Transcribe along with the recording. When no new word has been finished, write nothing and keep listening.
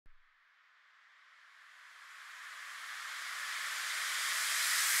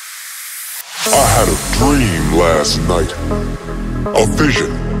I had a dream last night, a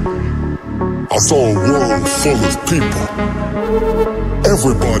vision. I saw a world full of people.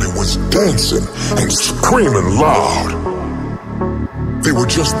 Everybody was dancing and screaming loud. They were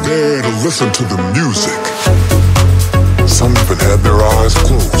just there to listen to the music. Some even had their eyes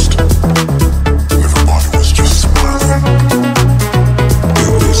closed. Everybody was just smiling. It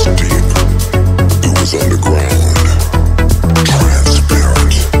was deep. It was underground.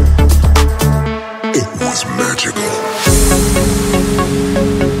 Transparent. It was magical.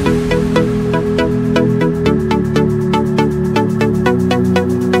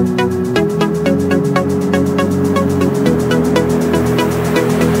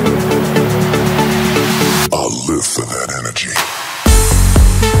 For that energy.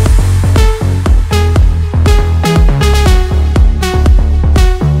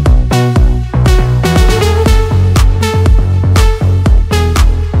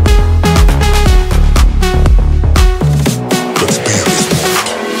 Let's be in this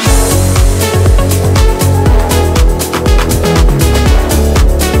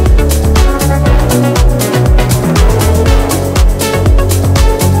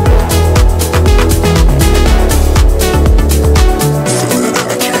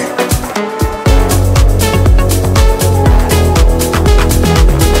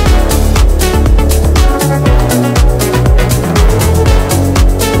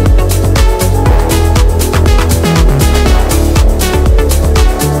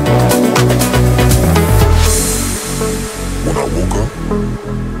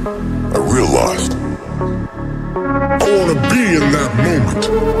I realized I want to be in that moment.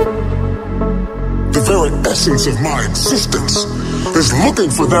 The very essence of my existence is looking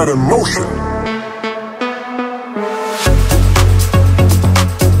for that emotion.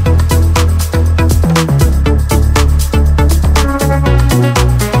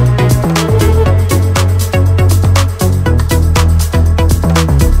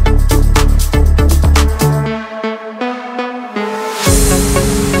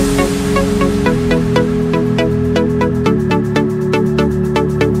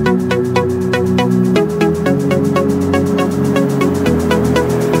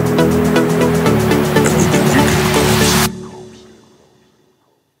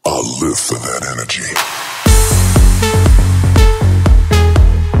 Live for that energy.